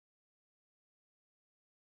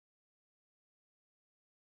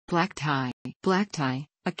Black tie. Black tie,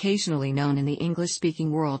 occasionally known in the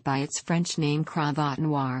English-speaking world by its French name cravate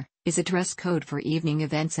noire, is a dress code for evening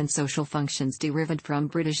events and social functions derived from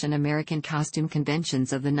British and American costume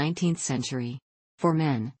conventions of the 19th century. For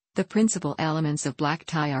men, the principal elements of black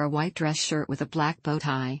tie are a white dress shirt with a black bow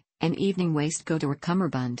tie, an evening waistcoat or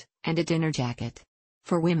cummerbund, and a dinner jacket.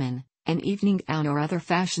 For women, an evening gown or other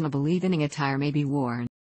fashionable evening attire may be worn.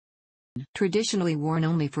 Traditionally worn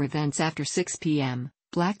only for events after 6 p.m.,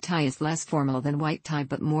 black tie is less formal than white tie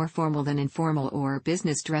but more formal than informal or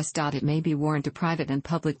business dress. It may be worn to private and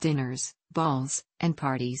public dinners, balls, and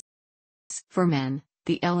parties. For men,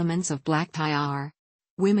 the elements of black tie are: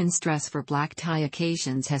 women's dress for black tie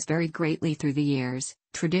occasions has varied greatly through the years.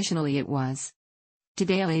 Traditionally it was.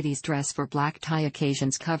 Today ladies' dress for black tie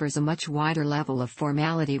occasions covers a much wider level of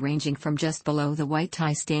formality, ranging from just below the white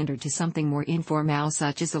tie standard to something more informal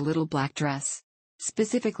such as a little black dress.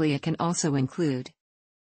 Specifically, it can also include.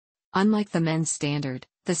 Unlike the men's standard,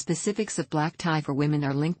 the specifics of black tie for women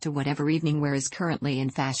are linked to whatever evening wear is currently in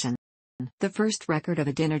fashion. The first record of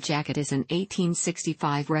a dinner jacket is an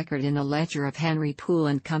 1865 record in the ledger of Henry Poole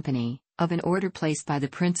and Company, of an order placed by the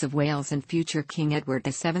Prince of Wales and future King Edward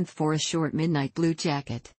VII for a short midnight blue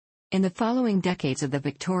jacket. In the following decades of the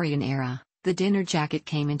Victorian era, the dinner jacket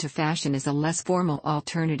came into fashion as a less formal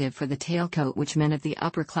alternative for the tailcoat which men of the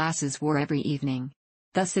upper classes wore every evening.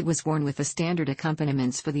 Thus it was worn with the standard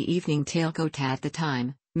accompaniments for the evening tailcoat at the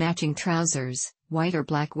time: matching trousers, white or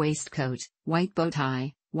black waistcoat, white bow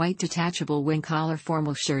tie, white detachable wing collar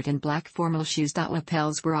formal shirt and black formal shoes.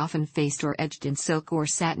 Lapels were often faced or edged in silk or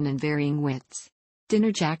satin in varying widths.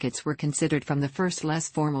 Dinner jackets were considered from the first less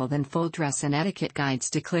formal than full dress, and etiquette guides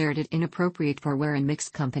declared it inappropriate for wear in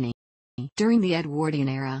mixed company. During the Edwardian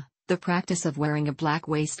era, the practice of wearing a black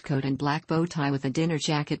waistcoat and black bow tie with a dinner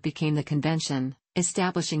jacket became the convention,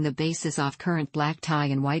 establishing the basis of current black tie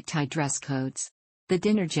and white tie dress codes. The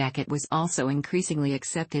dinner jacket was also increasingly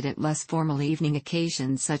accepted at less formal evening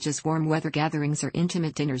occasions such as warm weather gatherings or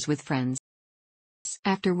intimate dinners with friends.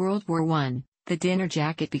 After World War I, the dinner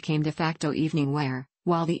jacket became de facto evening wear,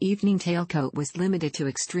 while the evening tailcoat was limited to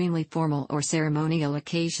extremely formal or ceremonial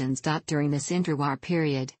occasions. During this interwar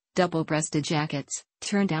period, double-breasted jackets,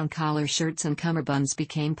 turn-down collar shirts and cummerbunds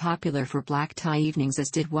became popular for black tie evenings, as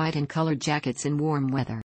did white and colored jackets in warm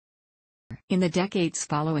weather. In the decades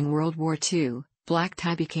following World War II, black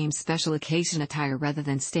tie became special occasion attire rather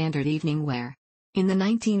than standard evening wear. In the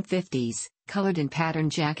 1950s, colored and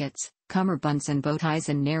patterned jackets, cummerbunds and bow ties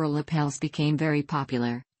and narrow lapels became very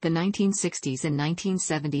popular. The 1960s and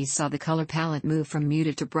 1970s saw the color palette move from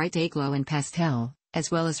muted to bright aglow and pastel, as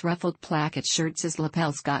well as ruffled placket shirts as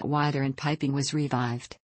lapels got wider and piping was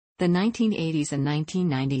revived. The 1980s and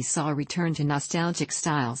 1990s saw a return to nostalgic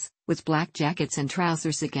styles, with black jackets and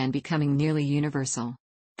trousers again becoming nearly universal.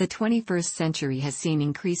 The 21st century has seen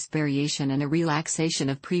increased variation and a relaxation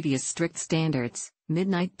of previous strict standards.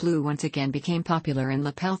 Midnight blue once again became popular and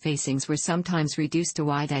lapel facings were sometimes reduced to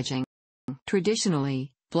wide edging.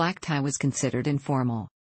 Traditionally, black tie was considered informal.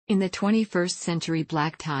 In the 21st century,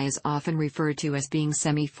 black tie is often referred to as being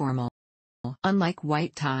semi-formal. Unlike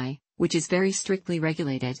white tie, which is very strictly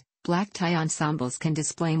regulated, black tie ensembles can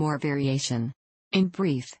display more variation. In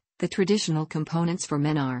brief, the traditional components for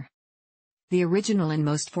men are: the original and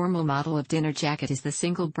most formal model of dinner jacket is the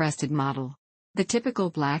single-breasted model. The typical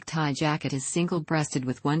black tie jacket is single-breasted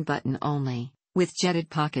with one button only, with jetted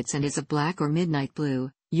pockets, and is a black or midnight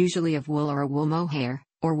blue, usually of wool or a wool mohair,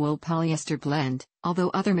 or wool polyester blend, although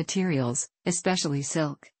other materials, especially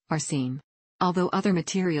silk, are seen. Although other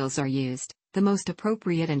materials are used, the most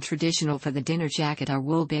appropriate and traditional for the dinner jacket are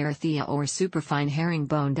wool barathea or superfine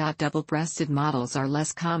herringbone. Double-breasted models are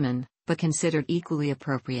less common, but considered equally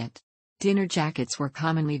appropriate. Dinner jackets were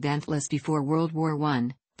commonly ventless before World War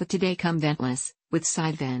I, but today come ventless, with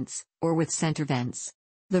side vents, or with center vents.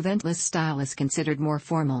 The ventless style is considered more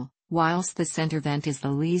formal, whilst the center vent is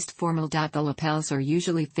the least formal. The lapels are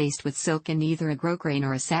usually faced with silk in either a grosgrain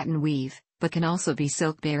or a satin weave, but can also be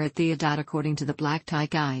silk barathea. According to the Black Tie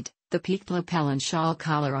Guide, the peaked lapel and shawl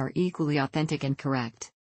collar are equally authentic and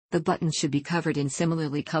correct. The buttons should be covered in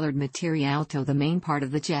similarly colored material to the main part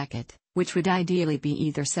of the jacket, which would ideally be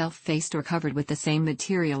either self-faced or covered with the same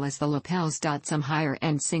material as the lapels. Some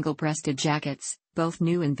higher-end single-breasted jackets, both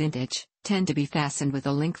new and vintage, tend to be fastened with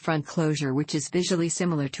a link front closure which is visually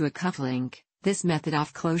similar to a cuff link. This method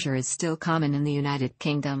of closure is still common in the United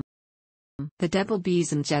Kingdom. The double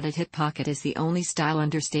besom jetted hip pocket is the only style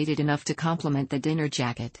understated enough to complement the dinner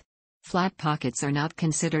jacket. Flat pockets are not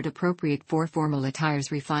considered appropriate for formal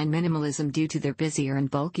attires. Refine minimalism due to their busier and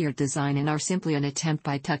bulkier design and are simply an attempt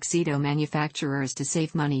by tuxedo manufacturers to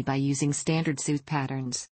save money by using standard suit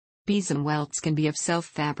patterns. Besom welts can be of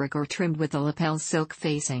self-fabric or trimmed with the lapels silk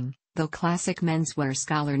facing, though classic menswear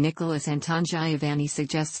scholar Nicholas Antongiovanni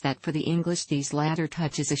suggests that for the English these latter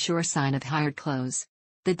touches a sure sign of hired clothes.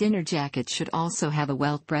 The dinner jacket should also have a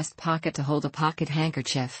welt breast pocket to hold a pocket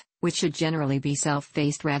handkerchief, which should generally be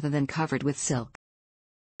self-faced rather than covered with silk.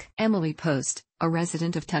 Emily Post, a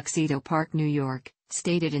resident of Tuxedo Park, New York,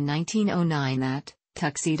 stated in 1909 that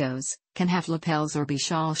tuxedos can have lapels or be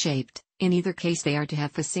shawl-shaped. In either case they are to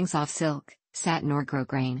have facings of silk, satin or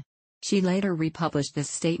grosgrain. She later republished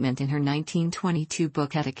this statement in her 1922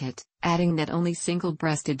 book Etiquette, adding that only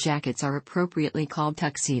single-breasted jackets are appropriately called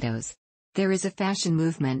tuxedos. There is a fashion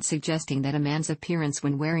movement suggesting that a man's appearance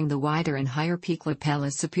when wearing the wider and higher peak lapel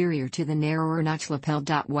is superior to the narrower notch lapel.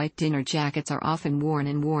 White dinner jackets are often worn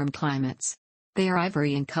in warm climates. They are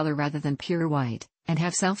ivory in color rather than pure white, and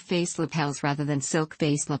have self-faced lapels rather than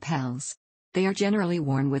silk-faced lapels. They are generally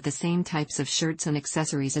worn with the same types of shirts and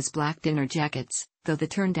accessories as black dinner jackets, though the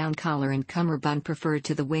turn-down collar and cummerbund preferred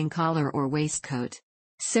to the wing collar or waistcoat.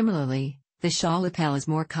 Similarly, the shawl lapel is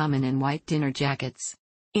more common in white dinner jackets.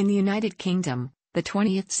 In the United Kingdom, the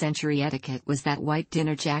 20th century etiquette was that white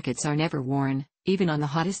dinner jackets are never worn, even on the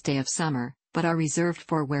hottest day of summer, but are reserved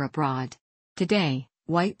for wear abroad. Today,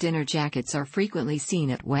 white dinner jackets are frequently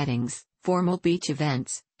seen at weddings, formal beach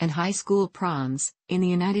events, and high school proms, in the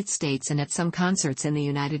United States and at some concerts in the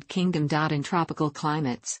United Kingdom. In tropical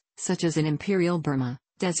climates, such as in Imperial Burma,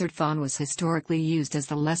 desert fawn was historically used as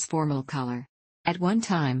the less formal color. At one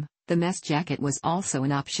time, the mess jacket was also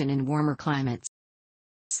an option in warmer climates.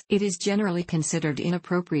 It is generally considered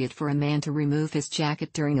inappropriate for a man to remove his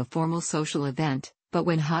jacket during a formal social event, but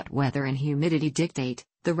when hot weather and humidity dictate,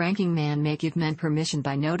 the ranking man may give men permission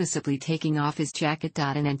by noticeably taking off his jacket.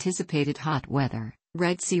 In anticipated hot weather,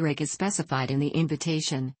 red C-rake is specified in the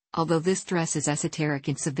invitation, although this dress is esoteric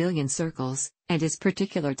in civilian circles, and is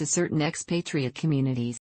particular to certain expatriate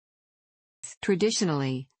communities.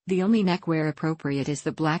 Traditionally, the only neckwear appropriate is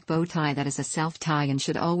the black bow tie that is a self-tie and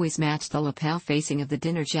should always match the lapel facing of the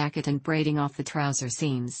dinner jacket and braiding off the trouser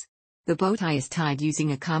seams. The bow tie is tied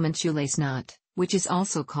using a common shoelace knot, which is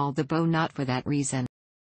also called the bow knot for that reason.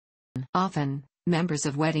 Often, members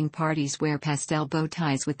of wedding parties wear pastel bow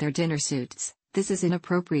ties with their dinner suits. This is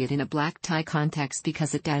inappropriate in a black tie context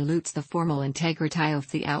because it dilutes the formal integrity of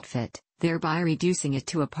the outfit, thereby reducing it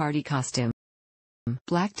to a party costume.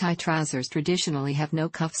 Black tie trousers traditionally have no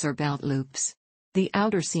cuffs or belt loops. The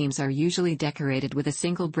outer seams are usually decorated with a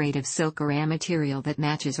single braid of silk or material that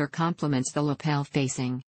matches or complements the lapel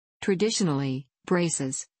facing. Traditionally,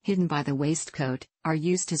 braces, hidden by the waistcoat, are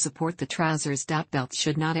used to support the trousers. Belts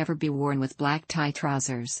should not ever be worn with black tie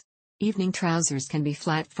trousers. Evening trousers can be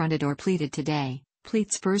flat-fronted or pleated today,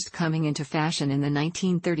 pleats first coming into fashion in the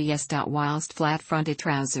 1930s. Whilst flat-fronted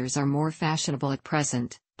trousers are more fashionable at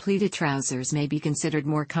present, pleated trousers may be considered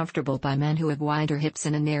more comfortable by men who have wider hips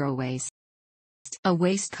and a narrow waist. A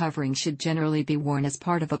waist covering should generally be worn as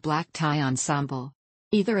part of a black tie ensemble.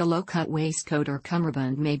 Either a low-cut waistcoat or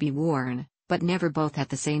cummerbund may be worn, but never both at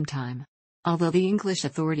the same time. Although the English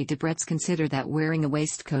authority Debrets consider that wearing a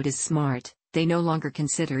waistcoat is smart, they no longer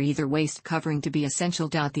consider either waist covering to be essential.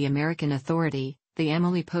 The American authority, the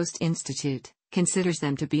Emily Post Institute, considers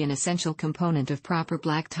them to be an essential component of proper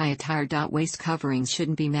black tie attire. Waist coverings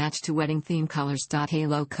shouldn't be matched to wedding theme colors. A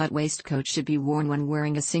low-cut waistcoat should be worn when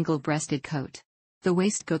wearing a single-breasted coat. The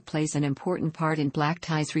waistcoat plays an important part in black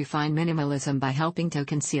tie's refined minimalism by helping to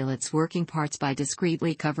conceal its working parts by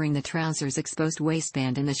discreetly covering the trouser's exposed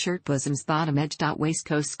waistband and the shirt bosom's bottom edge.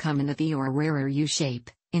 Waistcoats come in the V or rarer U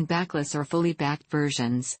shape, in backless or fully backed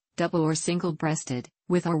versions, double or single-breasted,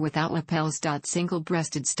 with or without lapels.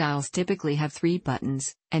 Single-breasted styles typically have 3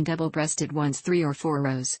 buttons, and double-breasted ones 3 or 4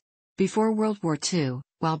 rows. Before World War II,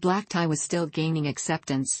 while black tie was still gaining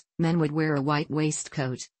acceptance, men would wear a white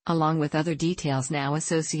waistcoat, along with other details now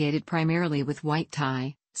associated primarily with white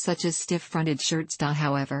tie, such as stiff-fronted shirts.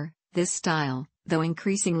 However, this style, though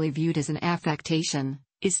increasingly viewed as an affectation,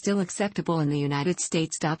 is still acceptable in the United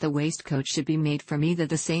States. The waistcoat should be made from either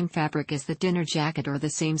the same fabric as the dinner jacket or the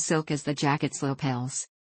same silk as the jacket's lapels.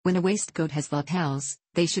 When a waistcoat has lapels,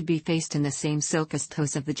 they should be faced in the same silk as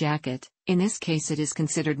toes of the jacket. In this case it is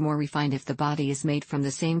considered more refined if the body is made from the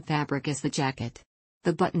same fabric as the jacket.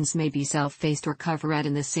 The buttons may be self-faced or coverette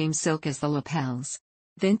in the same silk as the lapels.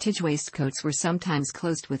 Vintage waistcoats were sometimes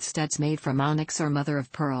closed with studs made from onyx or mother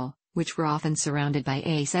of pearl, which were often surrounded by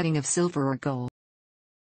a setting of silver or gold.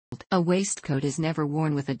 A waistcoat is never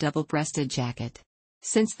worn with a double-breasted jacket.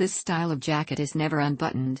 Since this style of jacket is never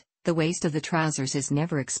unbuttoned, the waist of the trousers is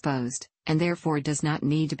never exposed, and therefore does not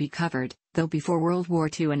need to be covered, though before World War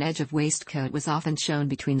II an edge of waistcoat was often shown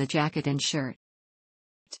between the jacket and shirt.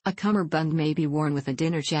 A cummerbund may be worn with a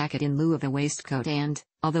dinner jacket in lieu of a waistcoat and,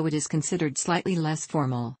 although it is considered slightly less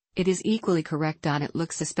formal, it is equally correct. It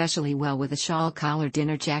looks especially well with a shawl collar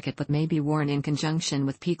dinner jacket but may be worn in conjunction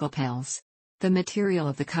with pico lapels. The material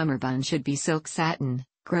of the cummerbund should be silk satin,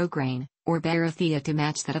 grosgrain, or barathea to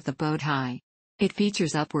match that of the bow tie. It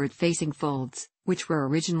features upward-facing folds, which were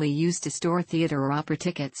originally used to store theater or opera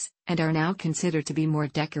tickets, and are now considered to be more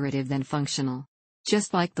decorative than functional.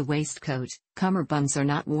 Just like the waistcoat, cummerbunds are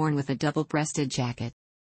not worn with a double-breasted jacket.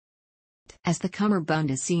 As the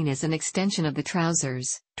cummerbund is seen as an extension of the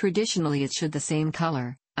trousers, traditionally it should the same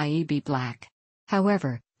color, i.e. be black.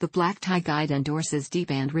 However, the Black Tie Guide endorses deep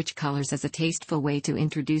and rich colors as a tasteful way to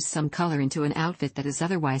introduce some color into an outfit that is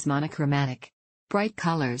otherwise monochromatic. Bright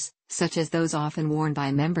colors, such as those often worn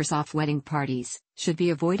by members of wedding parties, should be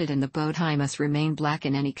avoided and the bow tie must remain black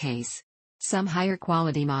in any case. Some higher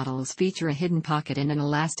quality models feature a hidden pocket and an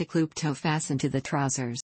elastic loop toe fastened to the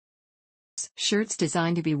trousers. Shirts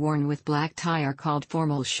designed to be worn with black tie are called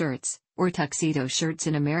formal shirts, or tuxedo shirts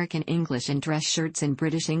in American English and dress shirts in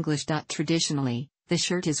British English. Traditionally, the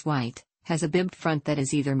shirt is white, has a bibbed front that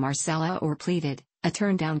is either marcella or pleated, a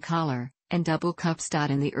turn-down collar, and double cuffs.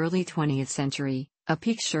 In the early 20th century, a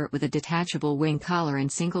pique shirt with a detachable wing collar and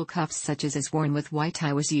single cuffs such as is worn with white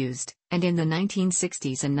tie was used, and in the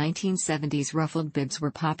 1960s and 1970s ruffled bibs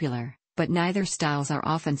were popular, but neither styles are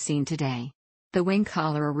often seen today. The wing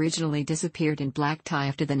collar originally disappeared in black tie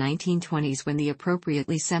after the 1920s when the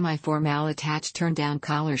appropriately semi-formal attached turn-down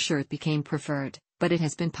collar shirt became preferred, but it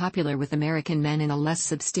has been popular with American men in a less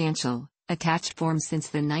substantial, attached form since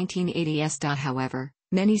the 1980s. However,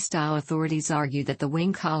 many style authorities argue that the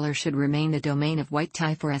wing collar should remain the domain of white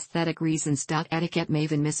tie for aesthetic reasons. Etiquette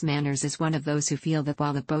maven Miss Manners is one of those who feel that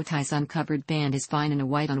while the bow tie's uncovered band is fine in a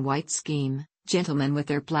white-on-white scheme, gentlemen with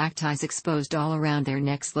their black ties exposed all around their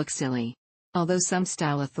necks look silly. Although some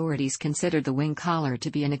style authorities consider the wing collar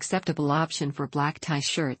to be an acceptable option for black tie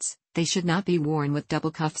shirts, they should not be worn with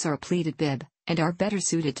double cuffs or a pleated bib, and are better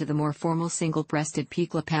suited to the more formal single-breasted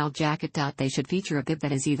pique lapel jacket. They should feature a bib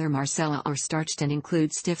that is either marcella or starched and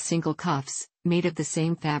include stiff single cuffs, made of the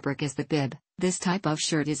same fabric as the bib. This type of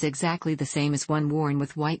shirt is exactly the same as one worn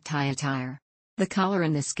with white tie attire. The collar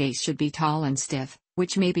in this case should be tall and stiff,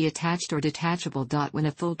 which may be attached or detachable. When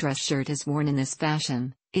a full dress shirt is worn in this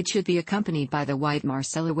fashion, it should be accompanied by the white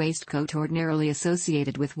marcella waistcoat ordinarily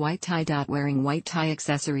associated with white tie. Wearing white tie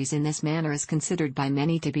accessories in this manner is considered by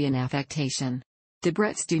many to be an affectation.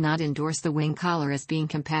 Debrets do not endorse the wing collar as being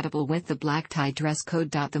compatible with the black tie dress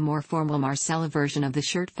code. The more formal marcella version of the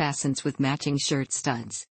shirt fastens with matching shirt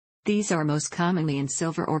studs. These are most commonly in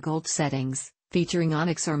silver or gold settings, featuring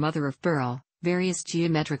onyx or mother of pearl. Various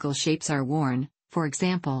geometrical shapes are worn, for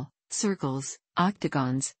example, circles,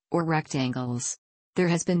 octagons, or rectangles. There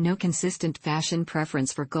has been no consistent fashion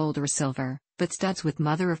preference for gold or silver, but studs with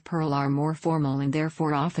mother of pearl are more formal and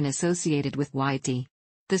therefore often associated with whitey.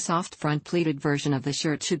 The soft front pleated version of the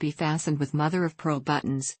shirt should be fastened with mother of pearl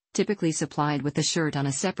buttons, typically supplied with the shirt on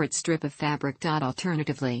a separate strip of fabric.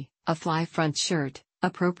 Alternatively, a fly front shirt,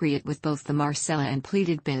 appropriate with both the marcella and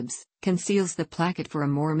pleated bibs, conceals the placket for a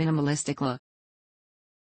more minimalistic look.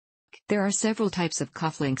 There are several types of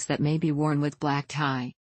cufflinks that may be worn with black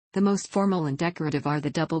tie. The most formal and decorative are the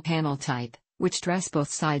double panel type, which dress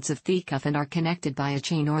both sides of the cuff and are connected by a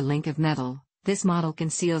chain or link of metal. This model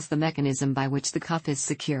conceals the mechanism by which the cuff is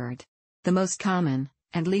secured. The most common,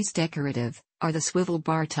 and least decorative, are the swivel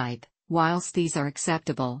bar type. Whilst these are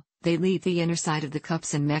acceptable, they leave the inner side of the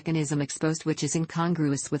cuffs and mechanism exposed, which is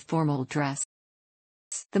incongruous with formal dress.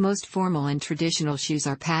 The most formal and traditional shoes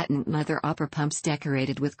are patent leather upper pumps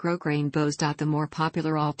decorated with grosgrain bows. The more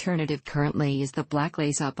popular alternative currently is the black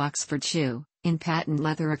lace-up Oxford shoe, in patent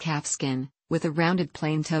leather or calfskin, with a rounded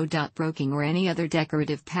plain toe. Broking or any other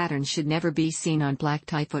decorative pattern should never be seen on black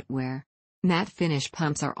tie footwear. Matte finish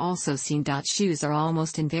pumps are also seen. Shoes are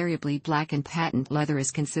almost invariably black and patent leather is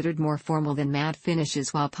considered more formal than matte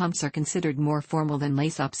finishes, while pumps are considered more formal than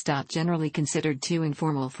lace-ups. Generally considered too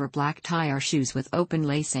informal for black tie are shoes with open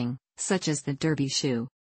lacing, such as the derby shoe.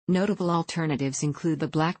 Notable alternatives include the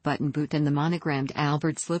black button boot and the monogrammed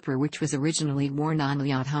Albert slipper, which was originally worn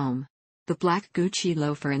only at home. The black Gucci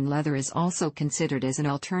loafer in leather is also considered as an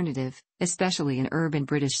alternative, especially in urban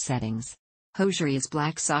British settings. Hosiery is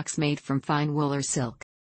black socks made from fine wool or silk.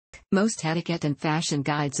 Most etiquette and fashion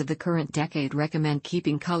guides of the current decade recommend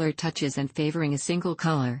keeping color touches and favoring a single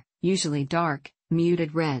color, usually dark,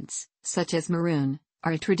 muted reds, such as maroon,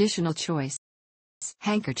 are a traditional choice.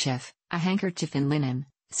 Handkerchief. A handkerchief in linen,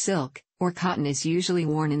 silk, or cotton is usually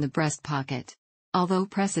worn in the breast pocket. Although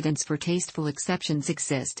precedents for tasteful exceptions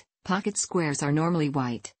exist, pocket squares are normally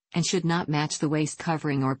white, and should not match the waist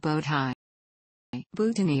covering or bow tie.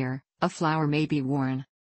 Boutonniere, a flower may be worn.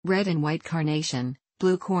 Red and white carnation,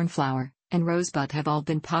 blue cornflower, and rosebud have all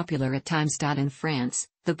been popular at times. In France,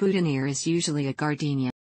 the boutonniere is usually a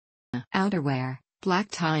gardenia. Outerwear. Black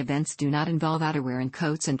tie events do not involve outerwear, and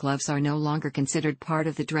coats and gloves are no longer considered part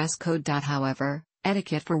of the dress code. However,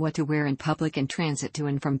 etiquette for what to wear in public and transit to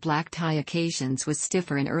and from black tie occasions was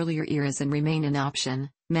stiffer in earlier eras and remain an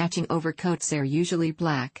option. Matching overcoats are usually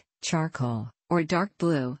black, charcoal, or dark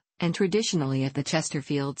blue, and traditionally of the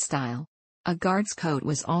Chesterfield style. A guard's coat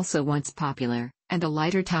was also once popular, and a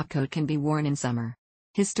lighter topcoat can be worn in summer.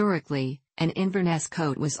 Historically, an Inverness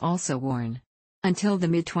coat was also worn. Until the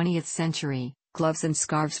mid-20th century, gloves and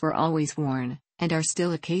scarves were always worn, and are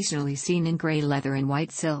still occasionally seen in grey leather and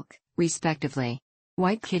white silk, respectively.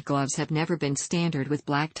 White kid gloves have never been standard with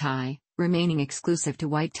black tie, remaining exclusive to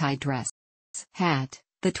white tie dress. Hat.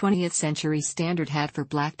 The 20th century standard hat for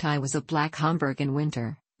black tie was a black Homburg in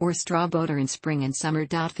winter, or straw boater in spring and summer.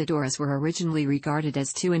 Fedoras were originally regarded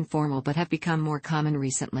as too informal but have become more common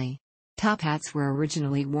recently. Top hats were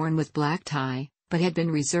originally worn with black tie, but had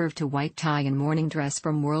been reserved to white tie and morning dress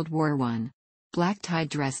from World War I. Black tie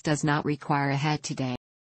dress does not require a hat today.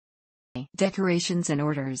 Decorations and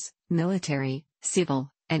orders. Military,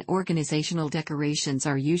 civil, and organizational decorations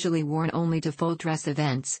are usually worn only to full dress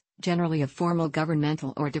events, generally of formal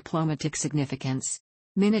governmental or diplomatic significance.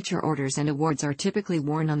 Miniature orders and awards are typically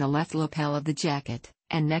worn on the left lapel of the jacket,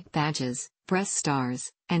 and neck badges, breast stars,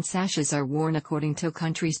 and sashes are worn according to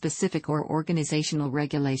country-specific or organizational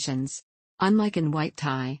regulations. Unlike in white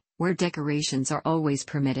tie, where decorations are always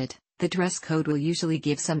permitted, the dress code will usually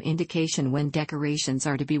give some indication when decorations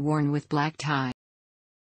are to be worn with black tie.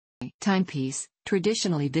 Timepiece.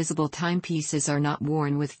 Traditionally visible timepieces are not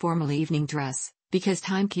worn with formal evening dress, because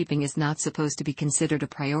timekeeping is not supposed to be considered a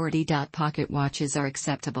priority. Pocket watches are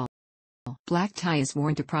acceptable. Black tie is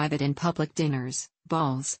worn to private and public dinners,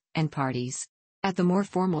 balls, and parties. At the more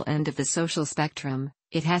formal end of the social spectrum,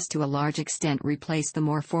 it has to a large extent replaced the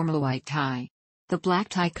more formal white tie. The black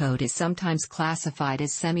tie code is sometimes classified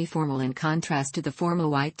as semi-formal in contrast to the formal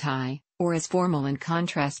white tie, or as formal in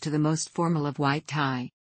contrast to the most formal of white tie.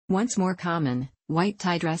 Once more common, white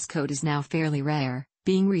tie dress code is now fairly rare,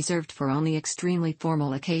 being reserved for only extremely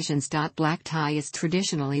formal occasions. Black tie is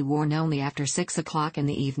traditionally worn only after 6 o'clock in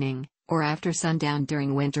the evening, or after sundown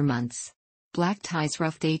during winter months. Black tie's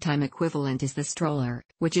rough daytime equivalent is the stroller,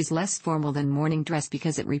 which is less formal than morning dress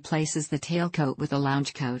because it replaces the tailcoat with a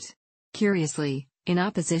lounge coat. Curiously, in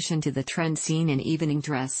opposition to the trend seen in evening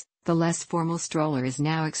dress, the less formal stroller is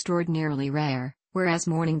now extraordinarily rare, whereas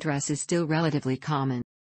morning dress is still relatively common.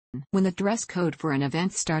 When the dress code for an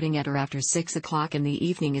event starting at or after 6 o'clock in the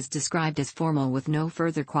evening is described as formal with no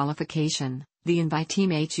further qualification, the invitee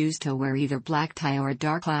may choose to wear either black tie or a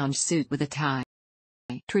dark lounge suit with a tie.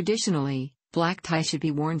 Traditionally, black tie should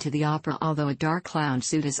be worn to the opera, although a dark lounge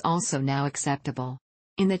suit is also now acceptable.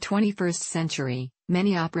 In the 21st century,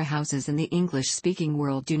 many opera houses in the English-speaking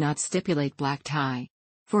world do not stipulate black tie.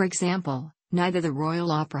 For example, neither the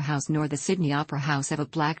Royal Opera House nor the Sydney Opera House have a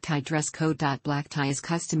black tie dress code. Black tie is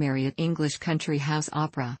customary at English country house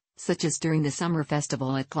opera, such as during the summer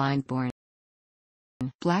festival at Glyndebourne.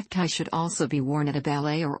 Black tie should also be worn at a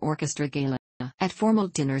ballet or orchestra gala. At formal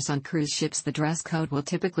dinners on cruise ships, the dress code will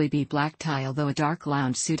typically be black tie, although a dark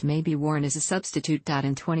lounge suit may be worn as a substitute.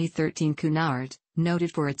 In 2013, Cunard,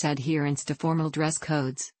 noted for its adherence to formal dress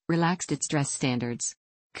codes, relaxed its dress standards.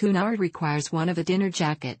 Cunard requires one of a dinner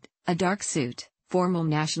jacket, a dark suit, formal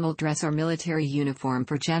national dress or military uniform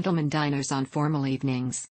for gentlemen diners on formal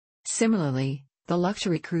evenings. Similarly, the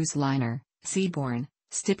luxury cruise liner, Seabourn,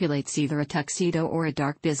 stipulates either a tuxedo or a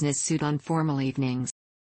dark business suit on formal evenings.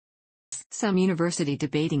 Some university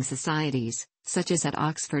debating societies, such as at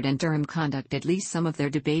Oxford and Durham, conduct at least some of their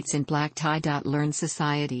debates in black tie. Learned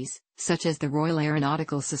societies, such as the Royal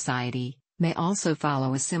Aeronautical Society, may also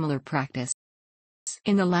follow a similar practice.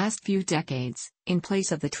 In the last few decades, in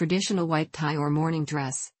place of the traditional white tie or morning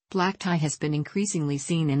dress, black tie has been increasingly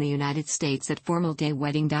seen in the United States at formal day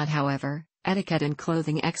wedding. However, etiquette and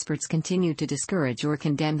clothing experts continue to discourage or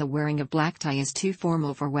condemn the wearing of black tie as too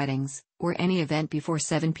formal for weddings, or any event before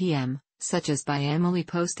 7 p.m., such as by Emily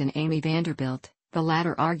Post and Amy Vanderbilt, the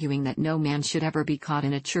latter arguing that no man should ever be caught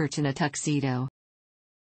in a church in a tuxedo.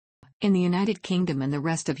 In the United Kingdom and the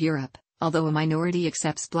rest of Europe, although a minority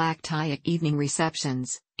accepts black tie at evening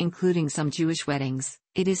receptions, including some Jewish weddings,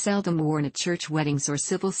 it is seldom worn at church weddings or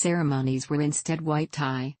civil ceremonies where instead white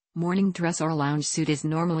tie, morning dress or lounge suit is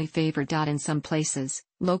normally favored. In some places,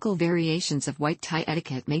 local variations of white tie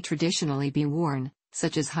etiquette may traditionally be worn,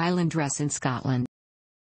 such as Highland dress in Scotland.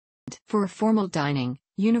 For formal dining,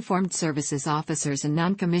 Uniformed services officers and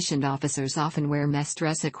non-commissioned officers often wear mess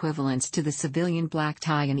dress equivalents to the civilian black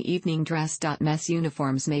tie and evening dress. Mess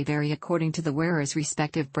uniforms may vary according to the wearer's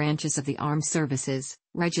respective branches of the armed services,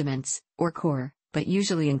 regiments, or corps, but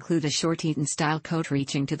usually include a short Eton-style coat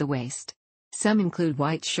reaching to the waist. Some include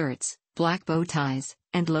white shirts, black bow ties,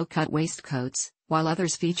 and low-cut waistcoats, while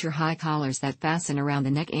others feature high collars that fasten around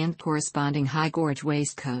the neck and corresponding high-gorge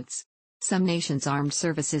waistcoats. Some nations' armed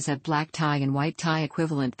services have black tie and white tie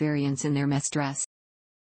equivalent variants in their mess dress.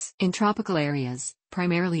 In tropical areas,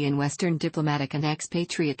 primarily in Western diplomatic and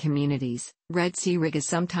expatriate communities, Red Sea rig is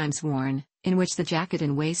sometimes worn, in which the jacket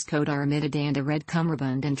and waistcoat are omitted and a red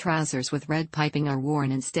cummerbund and trousers with red piping are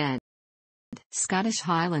worn instead. Scottish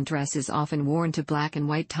Highland dress is often worn to black and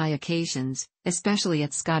white tie occasions, especially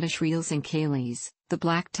at Scottish reels and ceilidhs. The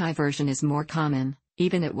black tie version is more common,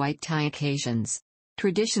 even at white tie occasions.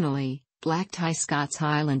 Traditionally, black tie Scots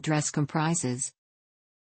Highland dress comprises.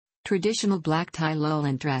 Traditional black tie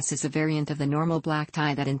Lowland dress is a variant of the normal black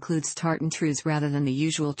tie that includes tartan trews rather than the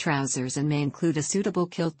usual trousers and may include a suitable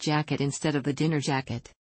kilt jacket instead of the dinner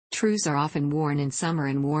jacket. Trews are often worn in summer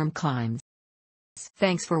and warm climes.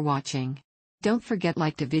 Thanks for watching. Don't forget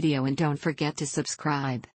like the video and don't forget to subscribe.